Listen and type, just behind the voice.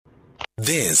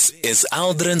This is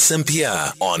Aldrin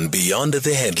Sampear on Beyond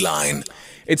the Headline.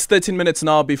 It's 13 minutes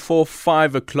now before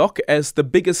 5 o'clock as the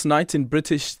biggest night in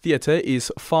British theatre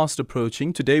is fast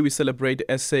approaching. Today we celebrate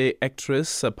SA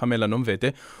actress Pamela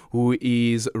Nomvete, who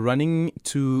is running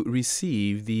to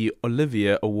receive the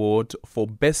Olivier Award for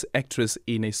Best Actress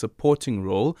in a Supporting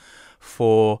Role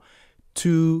for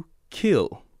To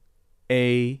Kill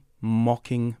a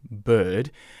Mockingbird.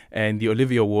 And the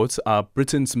Olivier Awards are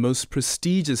Britain's most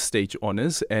prestigious stage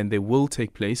honours, and they will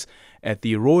take place at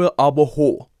the Royal Albert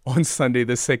Hall on Sunday,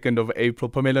 the 2nd of April.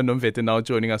 Pamela Nomvete now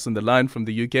joining us on the line from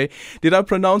the UK. Did I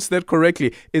pronounce that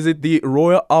correctly? Is it the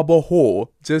Royal Albert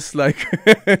Hall, just like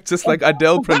just like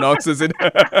Adele pronounces it?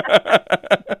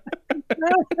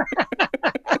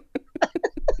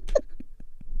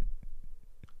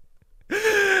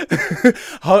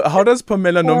 How does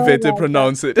Pamela Nomvete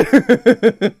pronounce it?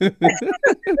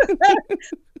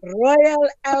 Royal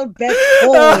Albert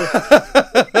Hall.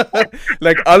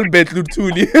 Like Albert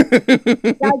Lutuli.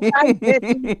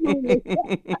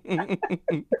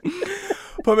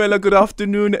 Pamela, good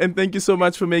afternoon, and thank you so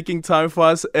much for making time for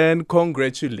us, and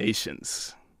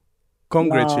congratulations.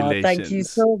 Congratulations. Thank you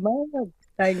so much.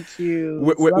 Thank you.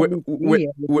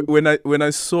 When I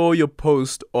saw your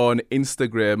post on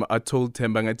Instagram, I told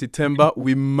Temba,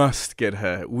 we must get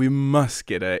her. We must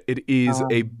get her. It is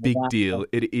a big deal.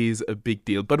 It is a big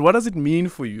deal. But what does it mean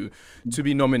for you to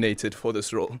be nominated for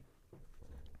this role?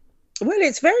 Well,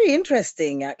 it's very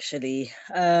interesting, actually,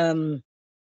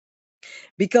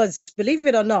 because believe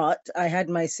it or not, I had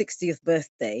my 60th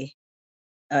birthday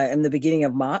in the beginning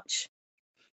of March.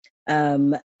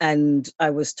 And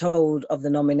I was told of the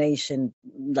nomination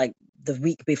like the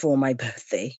week before my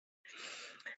birthday.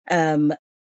 And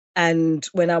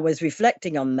when I was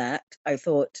reflecting on that, I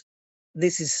thought,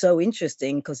 this is so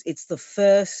interesting because it's the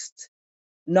first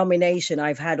nomination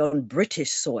I've had on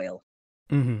British soil.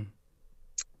 Mm-hmm.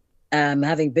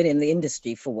 Having been in the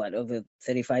industry for over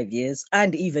 35 years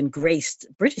and even graced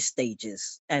British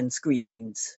stages and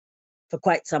screens for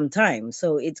quite some time.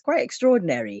 So it's quite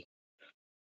extraordinary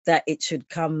that it should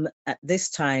come at this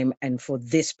time and for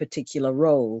this particular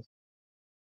role,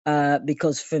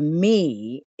 because for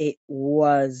me, it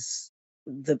was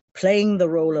playing the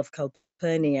role of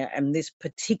Calpurnia, and this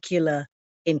particular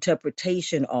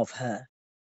interpretation of her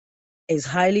is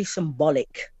highly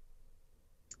symbolic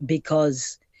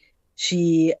because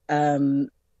she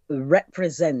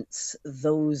represents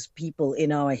those people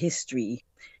in our history,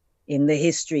 in the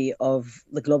history of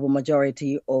the global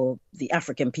majority or the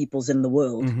African peoples in the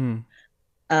world,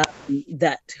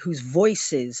 whose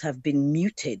voices have been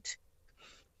muted.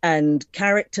 And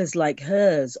characters like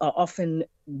hers are often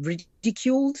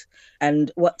ridiculed,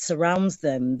 and what surrounds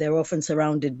them, they're often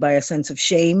surrounded by a sense of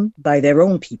shame by their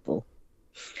own people.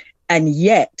 And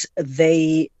yet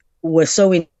they were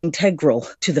so integral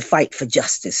to the fight for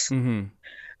justice. Mm-hmm.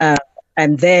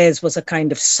 And theirs was a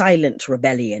kind of silent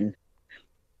rebellion.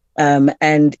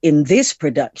 And in this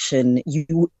production,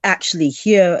 you actually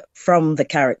hear from the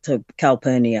character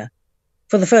Calpurnia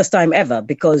for the first time ever,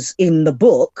 because in the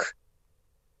book,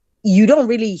 you don't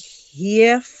really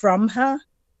hear from her.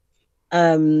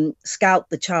 Scout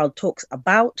the Child talks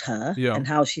about her and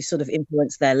how she sort of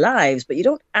influenced their lives, but you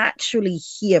don't actually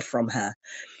hear from her.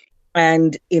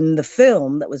 And in the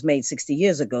film that was made 60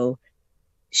 years ago,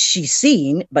 she's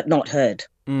seen, but not heard.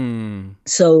 Mm.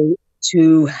 So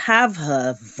to have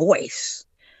her voice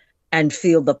and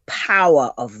feel the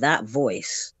power of that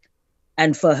voice,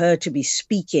 and for her to be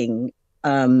speaking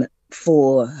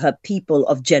for her people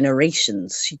of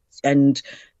generations, and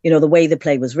the way the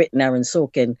play was written, Aaron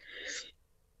Sorkin,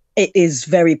 it is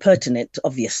very pertinent,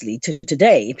 obviously, to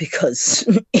today, because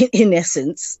in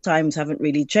essence, times haven't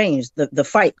really changed. The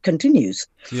fight continues.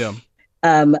 Yeah.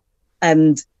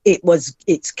 And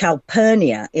it's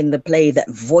Calpurnia in the play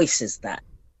that voices that.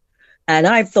 And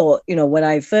I thought, when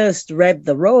I first read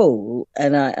the role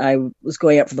and I was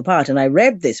going up for the part and I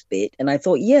read this bit and I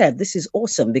thought, yeah, this is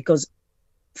awesome, because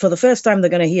for the first time they're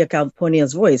going to hear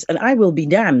Calpurnia's voice, and I will be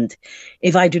damned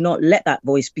if I do not let that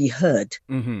voice be heard.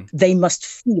 Mm-hmm. They must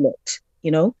feel it,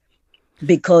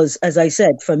 because as I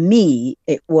said, for me,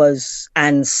 it was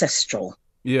ancestral.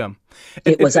 Yeah.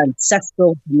 It was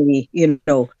ancestral for me,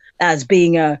 as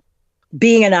being an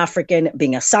African,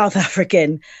 being a South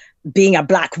African, being a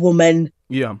Black woman.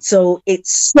 Yeah. So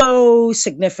it's so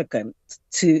significant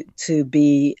to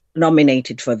be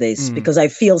nominated for this, because I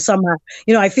feel somehow,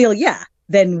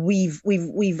 then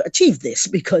we've achieved this,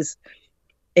 because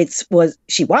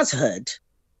she was heard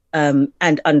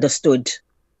and understood,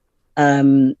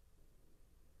 and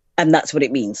that's what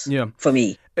it means for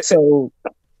me. So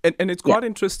And it's quite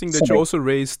interesting that you also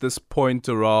raised this point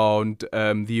around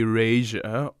the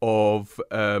erasure of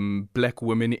black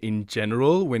women in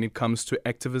general when it comes to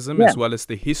activism, as well as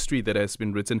the history that has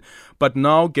been written. But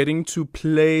now getting to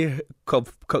play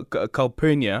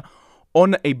Calpurnia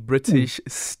on a British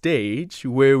stage,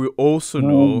 where we also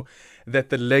know that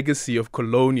the legacy of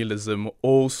colonialism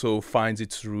also finds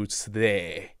its roots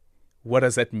there. What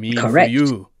does that mean for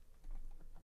you?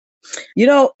 You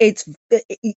know,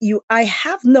 I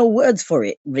have no words for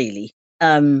it, really.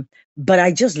 But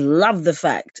I just love the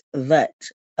fact that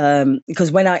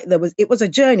because it was a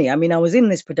journey. I mean, I was in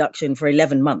this production for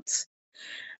 11 months,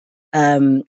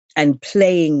 and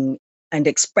playing and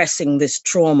expressing this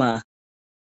trauma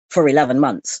for 11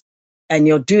 months, and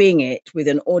you're doing it with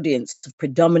an audience of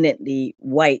predominantly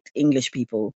white English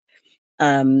people.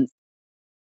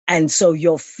 And so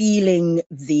you're feeling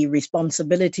the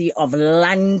responsibility of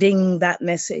landing that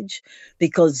message,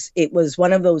 because it was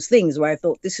one of those things where I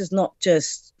thought, this is not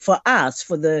just for us,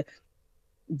 for the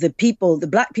people, the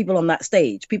black people on that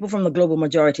stage, people from the global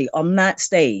majority on that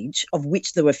stage, of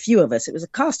which there were few of us. It was a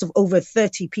cast of over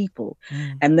 30 people,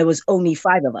 and there was only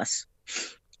 5 of us.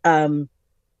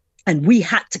 And we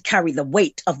had to carry the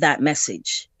weight of that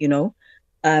message, you know?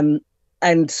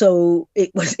 And so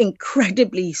it was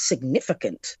incredibly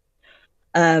significant.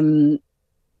 And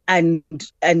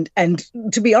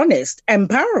to be honest,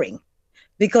 empowering,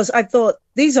 because I thought,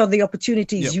 these are the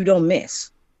opportunities you don't miss.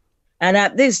 And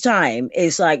at this time,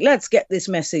 it's like, let's get this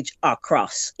message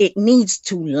across. It needs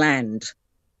to land.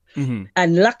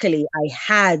 And luckily I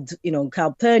had, you know,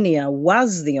 Calpurnia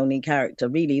was the only character,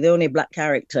 really, the only black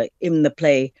character in the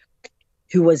play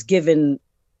who was given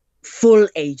full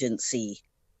agency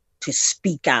to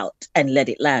speak out and let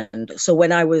it land. So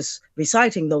when I was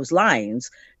reciting those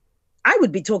lines, I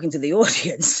would be talking to the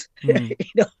audience, you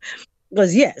know,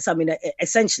 because yes, I mean,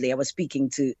 essentially I was speaking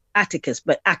to Atticus,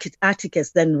 but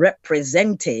Atticus then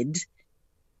represented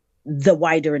the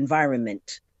wider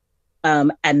environment.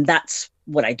 And that's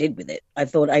what I did with it. I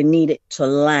thought I needed to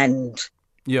land.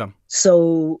 Yeah.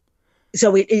 So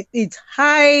it's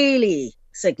highly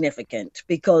significant,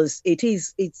 because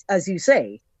it's as you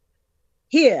say,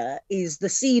 here is the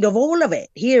seed of all of it.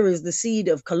 Here is the seed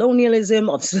of colonialism,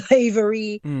 of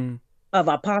slavery, of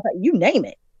apartheid, you name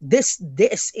it. This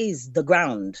is the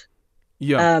ground.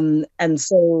 Yeah. And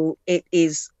so it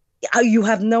is, you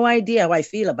have no idea how I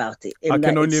feel about it. I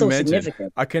can only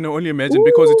imagine. I can only imagine,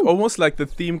 because it's almost like the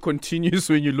theme continues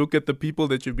when you look at the people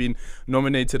that you've been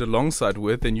nominated alongside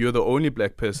with, and you're the only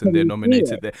black person they're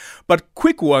nominated there. But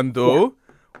quick one though.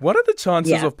 What are the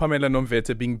chances of Pamela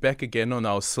Nomvete being back again on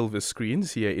our silver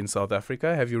screens here in South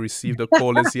Africa? Have you received a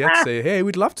call as yet? Say, hey,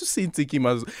 we'd love to see Ntiki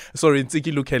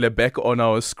Lukele back on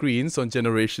our screens on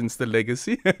Generations The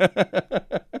Legacy. I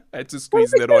had to squeeze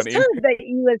that one in.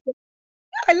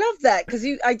 I love that, because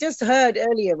I just heard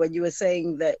earlier when you were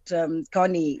saying that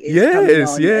Connie is coming on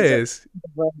as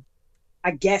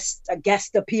a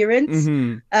guest appearance.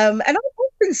 And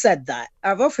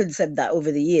I've often said that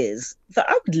over the years, that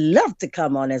I would love to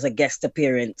come on as a guest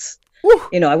appearance. Woo.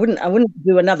 You know, I wouldn't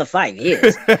do another 5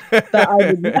 years, but I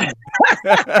would.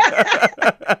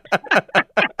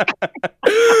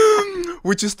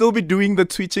 Would you still be doing the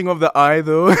twitching of the eye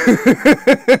though?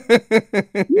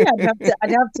 Yeah,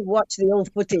 I'd have to watch the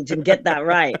old footage and get that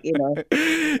right, you know.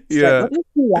 Yeah. Like, what is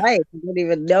he like? I don't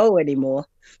even know anymore.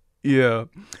 Yeah,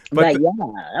 but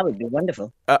that would be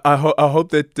wonderful. I hope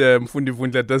that Fundi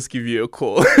Vundla does give you a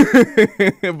call.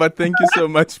 But thank you so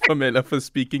much, Pamela, for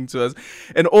speaking to us,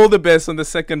 and all the best on the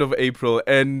 2nd of April.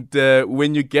 And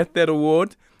when you get that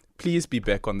award, please be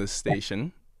back on this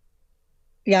station.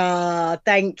 Yeah,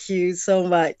 thank you so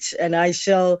much, and I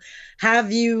shall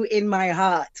have you in my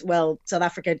heart. Well, South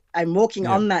Africa, I'm walking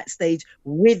on that stage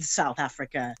with South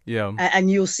Africa. Yeah, and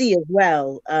you'll see as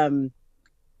well.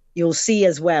 You'll see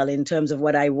as well in terms of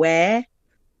what I wear,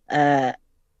 that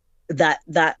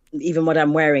even what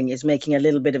I'm wearing is making a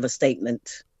little bit of a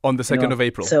statement. On the 2nd of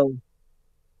April. So,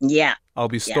 yeah. I'll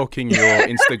be stalking your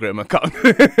Instagram account.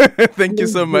 Thank you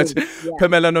so much. Yeah.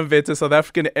 Pamela Nomvete, South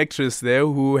African actress there,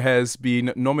 who has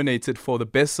been nominated for the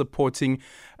Best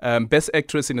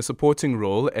Actress in a Supporting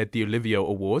Role at the Olivier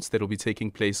Awards. That will be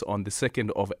taking place on the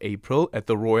 2nd of April at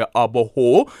the Royal Albert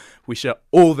Hall. Wish her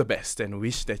all the best and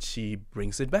wish that she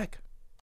brings it back.